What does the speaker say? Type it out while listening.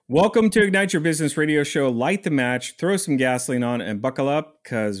Welcome to Ignite Your Business radio show. Light the match, throw some gasoline on, and buckle up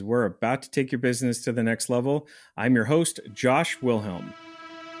because we're about to take your business to the next level. I'm your host, Josh Wilhelm.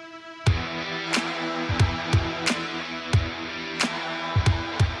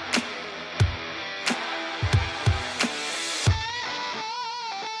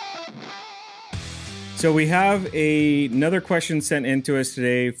 So we have another question sent in to us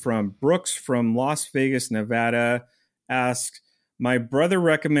today from Brooks from Las Vegas, Nevada. Asks, my brother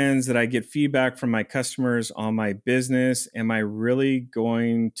recommends that I get feedback from my customers on my business. Am I really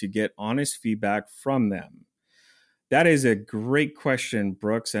going to get honest feedback from them? That is a great question,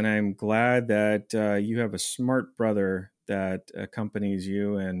 Brooks, and I'm glad that you have a smart brother that accompanies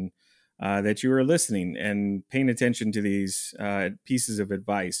you and that you are listening and paying attention to these pieces of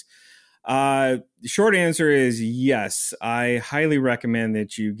advice. The short answer is yes. I highly recommend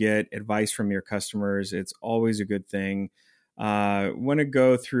that you get advice from your customers. It's always a good thing. Want to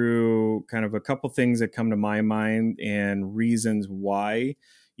go through kind of a couple things that come to my mind and reasons why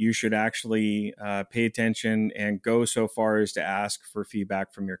you should actually pay attention and go so far as to ask for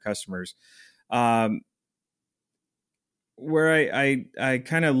feedback from your customers. Where I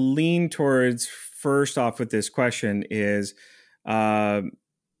kind of lean towards first off with this question is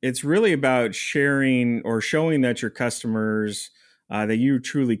it's really about sharing or showing that your customers that you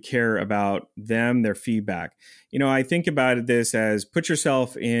truly care about them, their feedback. You know, I think about this as put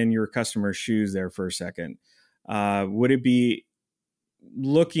yourself in your customer's shoes there for a second. Would it be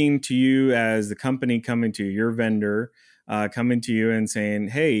looking to you as the company coming to you, your vendor, coming to you and saying,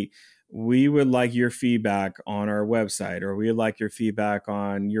 hey, we would like your feedback on our website, or we would like your feedback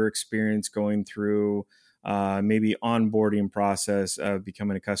on your experience going through maybe onboarding process of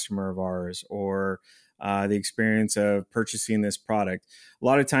becoming a customer of ours, or the experience of purchasing this product. A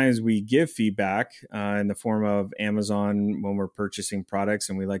lot of times we give feedback in the form of Amazon when we're purchasing products,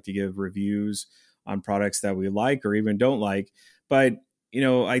 and we like to give reviews on products that we like or even don't like. But, you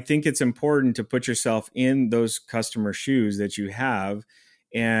know, I think it's important to put yourself in those customer shoes that you have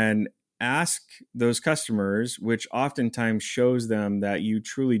and ask those customers, which oftentimes shows them that you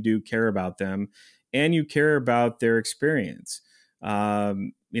truly do care about them and you care about their experience.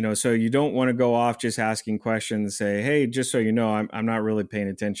 So you don't want to go off just asking questions, say, hey, just so you know, I'm not really paying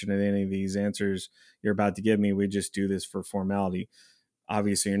attention to any of these answers you're about to give me. We just do this for formality.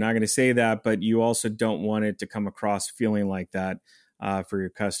 Obviously, you're not going to say that, but you also don't want it to come across feeling like that for your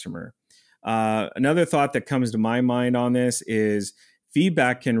customer. Another thought that comes to my mind on this is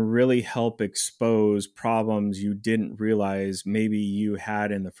feedback can really help expose problems you didn't realize maybe you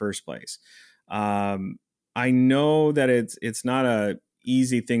had in the first place. I know that it's not a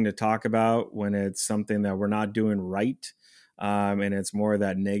easy thing to talk about when it's something that we're not doing right, and it's more of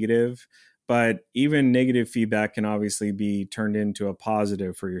that negative. But even negative feedback can obviously be turned into a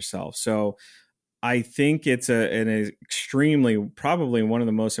positive for yourself. So I think it's an extremely, probably one of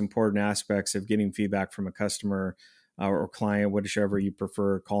the most important aspects of getting feedback from a customer or client, whichever you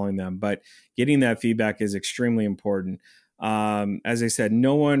prefer calling them. But getting that feedback is extremely important. As I said,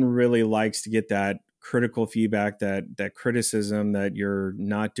 no one really likes to get that critical feedback, that criticism that you're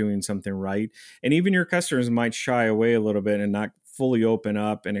not doing something right. And even your customers might shy away a little bit and not fully open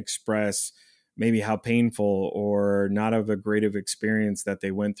up and express maybe how painful or not of a great of experience that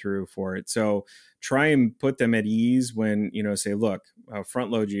they went through for it. So try and put them at ease when, say, look, I'll front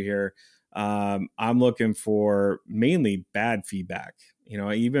load you here. I'm looking for mainly bad feedback.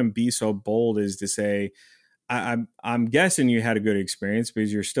 Even be so bold as to say, I'm guessing you had a good experience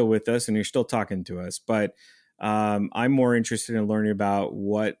because you're still with us and you're still talking to us. But I'm more interested in learning about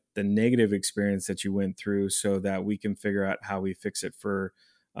what the negative experience that you went through so that we can figure out how we fix it for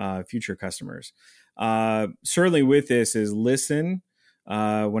future customers. Certainly with this is listen.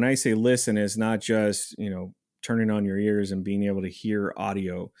 When I say listen, it's not just, turning on your ears and being able to hear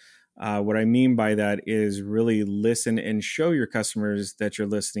audio. What I mean by that is really listen and show your customers that you're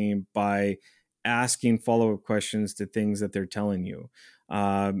listening by asking follow-up questions to things that they're telling you.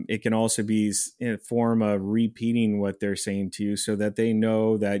 It can also be in a form of repeating what they're saying to you so that they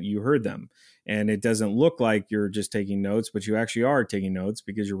know that you heard them. And it doesn't look like you're just taking notes, but you actually are taking notes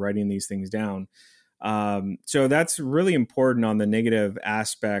because you're writing these things down. So that's really important on the negative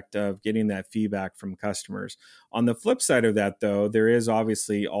aspect of getting that feedback from customers. On the flip side of that, though, there is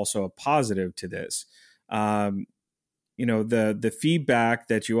obviously also a positive to this. The feedback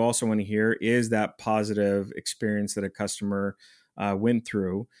that you also want to hear is that positive experience that a customer went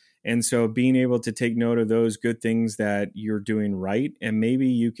through. And so being able to take note of those good things that you're doing right, and maybe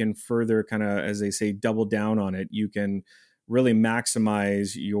you can further kind of, as they say, double down on it. You can really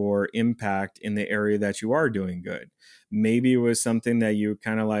maximize your impact in the area that you are doing good. Maybe it was something that you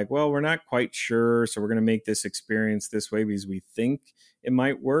kind of like, well, we're not quite sure, so we're going to make this experience this way because we think it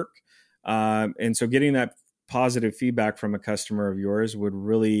might work. And so getting that positive feedback from a customer of yours would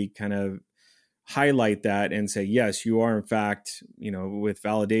really kind of highlight that and say, yes, you are in fact, with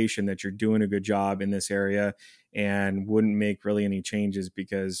validation that you're doing a good job in this area, and wouldn't make really any changes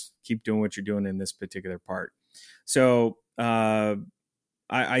because keep doing what you're doing in this particular part. So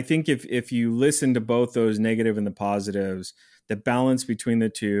I think if you listen to both those negative and the positives, the balance between the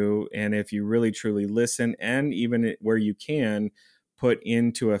two, and if you really truly listen, and even where you can put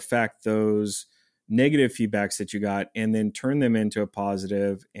into effect those negative feedbacks that you got and then turn them into a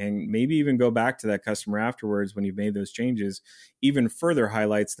positive, and maybe even go back to that customer afterwards when you've made those changes, even further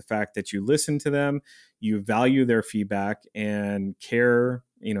highlights the fact that you listen to them, you value their feedback, and care,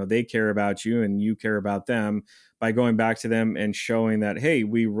 they care about you and you care about them, by going back to them and showing that, hey,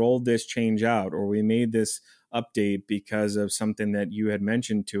 we rolled this change out, or we made this update because of something that you had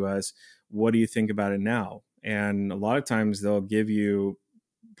mentioned to us. What do you think about it now? And a lot of times they'll give you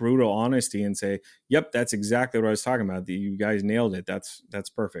brutal honesty and say, yep, that's exactly what I was talking about. You guys nailed it. That's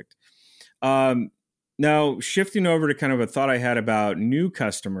perfect. Now, shifting over to kind of a thought I had about new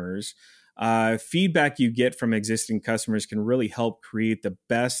customers, feedback you get from existing customers can really help create the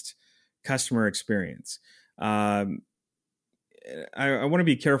best customer experience. I want to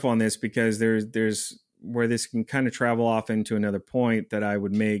be careful on this because there's where this can kind of travel off into another point that I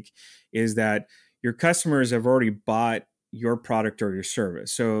would make, is that your customers have already bought your product or your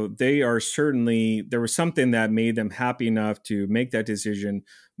service. So they are certainly, there was something that made them happy enough to make that decision,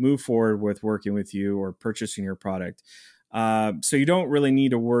 move forward with working with you or purchasing your product. So you don't really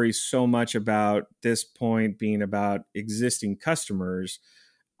need to worry so much about this point being about existing customers.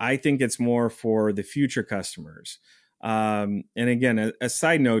 I think it's more for the future customers. And again, a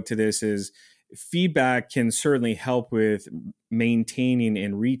side note to this is feedback can certainly help with maintaining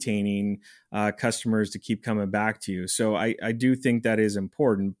and retaining customers to keep coming back to you. So I do think that is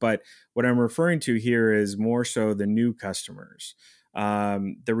important. But what I'm referring to here is more so the new customers.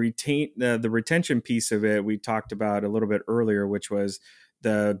 The retention piece of it we talked about a little bit earlier, which was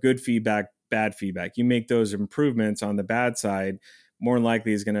the good feedback, bad feedback. You make those improvements on the bad side, more than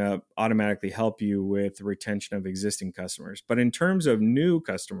likely is going to automatically help you with the retention of existing customers. But in terms of new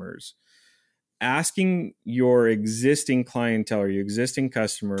customers, asking your existing clientele or your existing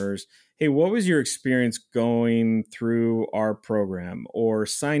customers, hey, what was your experience going through our program, or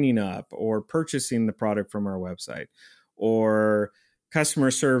signing up, or purchasing the product from our website, or customer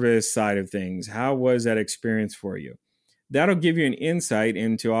service side of things? How was that experience for you? That'll give you an insight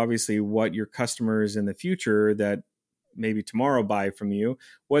into obviously what your customers in the future that maybe tomorrow buy from you,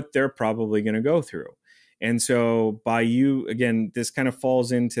 what they're probably going to go through. And so by you, again, this kind of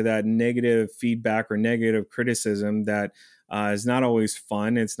falls into that negative feedback or negative criticism that is not always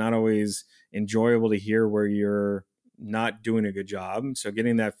fun. It's not always enjoyable to hear where you're not doing a good job. So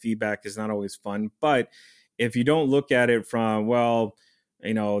getting that feedback is not always fun. But if you don't look at it from, well,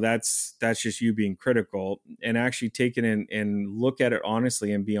 that's just you being critical, and actually take it and look at it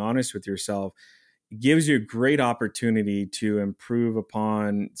honestly and be honest with yourself, gives you a great opportunity to improve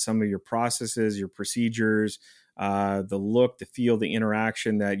upon some of your processes, your procedures, the look, the feel, the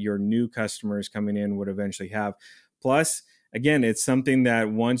interaction that your new customers coming in would eventually have. Plus, again, it's something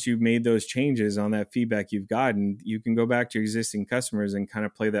that once you've made those changes on that feedback you've gotten, you can go back to your existing customers and kind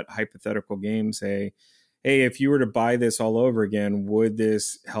of play that hypothetical game, say, hey, if you were to buy this all over again, would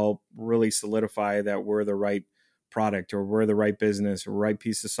this help really solidify that we're the right product, or we're the right business, or right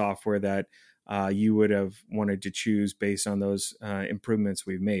piece of software that you would have wanted to choose based on those improvements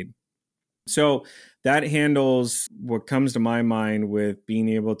we've made? So that handles what comes to my mind with being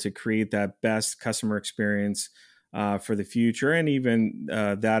able to create that best customer experience for the future, and even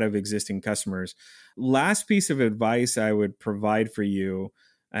that of existing customers. Last piece of advice I would provide for you,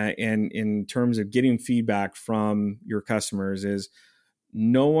 and in terms of getting feedback from your customers, is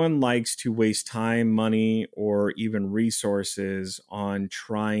no one likes to waste time, money, or even resources on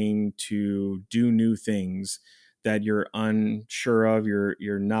trying to do new things that you're unsure of. You're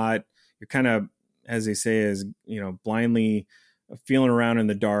kind of, as they say, is blindly feeling around in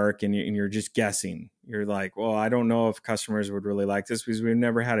the dark, and you're just guessing. You're like, well, I don't know if customers would really like this because we've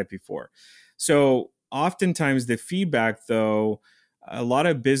never had it before. So oftentimes the feedback, though, a lot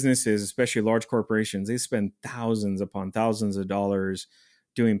of businesses, especially large corporations, they spend thousands upon thousands of dollars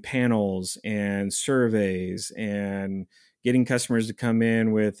doing panels and surveys and getting customers to come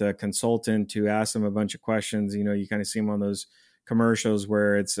in with a consultant to ask them a bunch of questions. You kind of see them on those commercials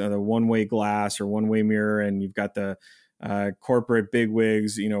where it's a one-way glass or one-way mirror, and you've got the corporate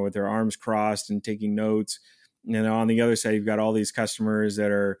bigwigs, with their arms crossed and taking notes. On the other side, you've got all these customers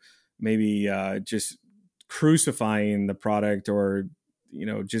that are maybe just crucifying the product, or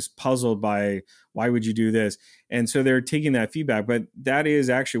just puzzled by, why would you do this? And so they're taking that feedback. But that is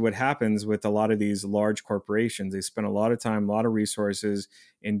actually what happens with a lot of these large corporations. They spend a lot of time, a lot of resources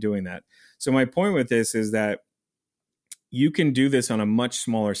in doing that. So my point with this is that you can do this on a much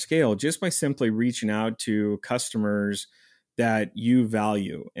smaller scale just by simply reaching out to customers that you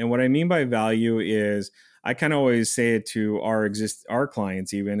value. And what I mean by value is, I kind of always say it to our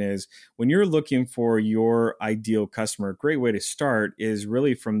clients, even, is when you're looking for your ideal customer, a great way to start is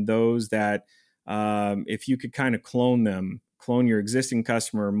really from those that, if you could kind of clone your existing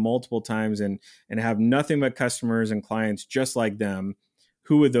customer multiple times and have nothing but customers and clients just like them,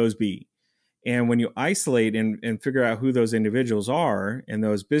 who would those be? And when you isolate and figure out who those individuals are and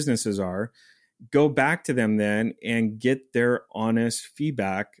those businesses are, go back to them then and get their honest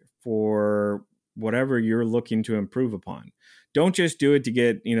feedback for whatever you're looking to improve upon. Don't just do it to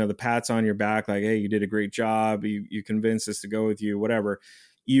get, the pats on your back, like, hey, you did a great job, you convinced us to go with you, whatever.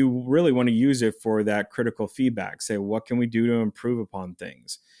 You really want to use it for that critical feedback. Say, what can we do to improve upon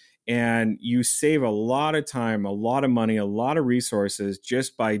things? And you save a lot of time, a lot of money, a lot of resources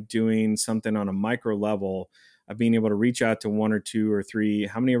just by doing something on a micro level of being able to reach out to one or two or three,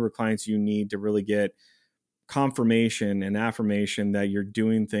 how many of our clients you need to really get confirmation and affirmation that you're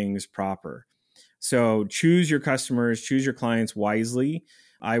doing things proper. So choose your customers, choose your clients wisely.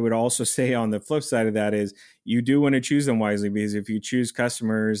 I would also say on the flip side of that is, you do want to choose them wisely, because if you choose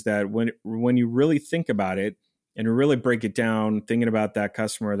customers that when you really think about it and you really break it down, thinking about that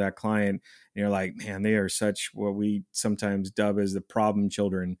customer or that client, and you're like, man, they are such what we sometimes dub as the problem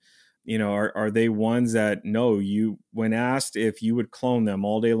children. Are they ones that, no, you, when asked if you would clone them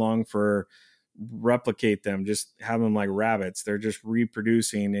all day long replicate them, just have them like rabbits, they're just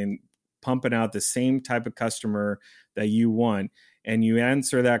reproducing and pumping out the same type of customer that you want, and you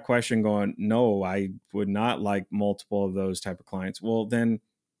answer that question going, no, I would not like multiple of those type of clients, well, then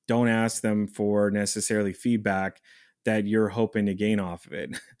don't ask them for necessarily feedback that you're hoping to gain off of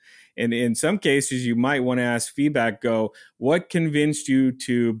it. And in some cases, you might want to ask feedback, go, what convinced you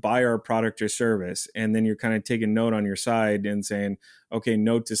to buy our product or service? And then you're kind of taking note on your side and saying, okay,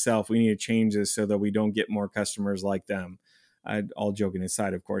 note to self, we need to change this so that we don't get more customers like them. All joking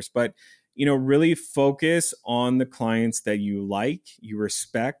aside, of course, but really focus on the clients that you like, you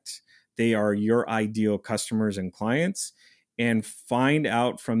respect, they are your ideal customers and clients, and find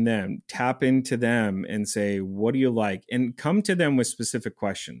out from them, tap into them and say, what do you like? And come to them with specific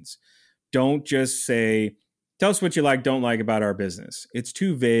questions. Don't just say, tell us what you like, don't like about our business. It's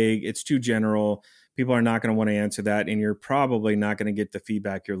too vague, it's too general. People are not going to want to answer that, and you're probably not going to get the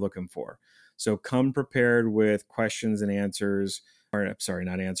feedback you're looking for. So come prepared with questions and answers, or sorry,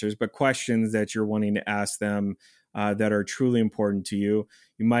 not answers, but questions that you're wanting to ask them that are truly important to you.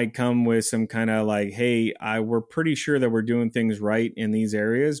 You might come with some kind of like, hey, we're pretty sure that we're doing things right in these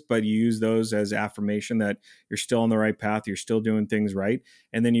areas, but you use those as affirmation that you're still on the right path, you're still doing things right.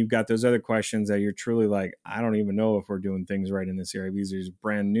 And then you've got those other questions that you're truly like, I don't even know if we're doing things right in this area. These are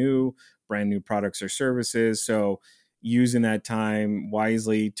brand new products or services. So using that time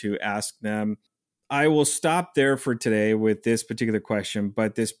wisely to ask them. I will stop there for today with this particular question,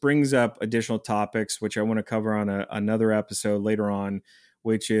 but this brings up additional topics, which I want to cover on another episode later on,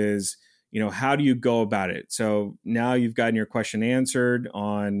 which is, how do you go about it? So now you've gotten your question answered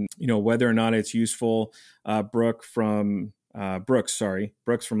on, whether or not it's useful. Brooks from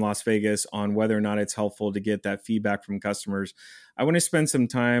Las Vegas, on whether or not it's helpful to get that feedback from customers. I want to spend some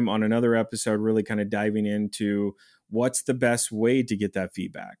time on another episode really kind of diving into what's the best way to get that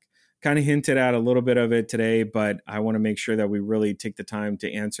feedback. Kind of hinted at a little bit of it today, but I want to make sure that we really take the time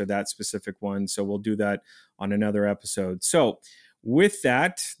to answer that specific one. So we'll do that on another episode. So with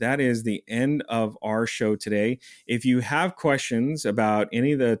that is the end of our show today. If you have questions about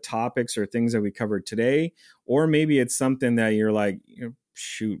any of the topics or things that we covered today, or maybe it's something that you're like,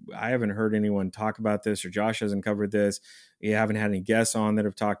 shoot, I haven't heard anyone talk about this, or Josh hasn't covered this, you haven't had any guests on that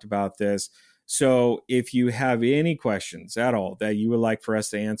have talked about this. So if you have any questions at all that you would like for us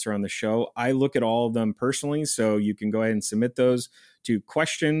to answer on the show, I look at all of them personally. So you can go ahead and submit those to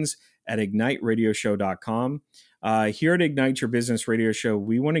questions@igniteradioshow.com. Here at Ignite Your Business Radio Show,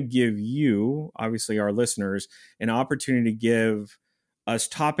 we want to give you, obviously our listeners, an opportunity to give us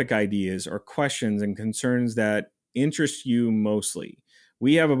topic ideas or questions and concerns that interest you mostly.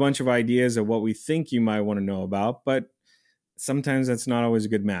 We have a bunch of ideas of what we think you might want to know about, but sometimes that's not always a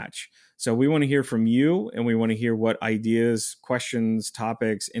good match. So we want to hear from you, and we want to hear what ideas, questions,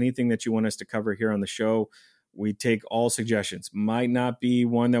 topics, anything that you want us to cover here on the show. we take all suggestions. Might not be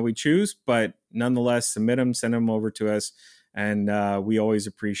one that we choose, but nonetheless, submit them, send them over to us. And we always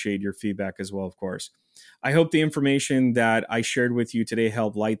appreciate your feedback as well, of course. I hope the information that I shared with you today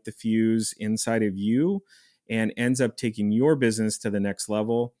helped light the fuse inside of you and ends up taking your business to the next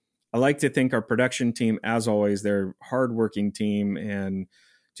level. I like to thank our production team, as always. They're a hardworking team, and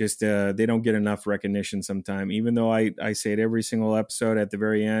just they don't get enough recognition sometimes. Even though I say it every single episode at the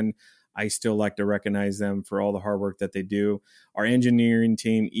very end, I still like to recognize them for all the hard work that they do. Our engineering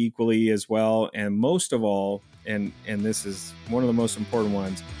team equally as well. And most of all, and this is one of the most important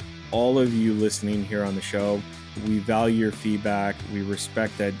ones, all of you listening here on the show, we value your feedback. We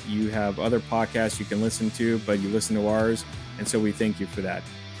respect that you have other podcasts you can listen to, but you listen to ours. And so we thank you for that.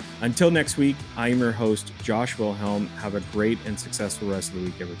 Until next week, I am your host, Josh Wilhelm. Have a great and successful rest of the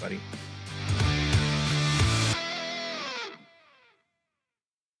week, everybody.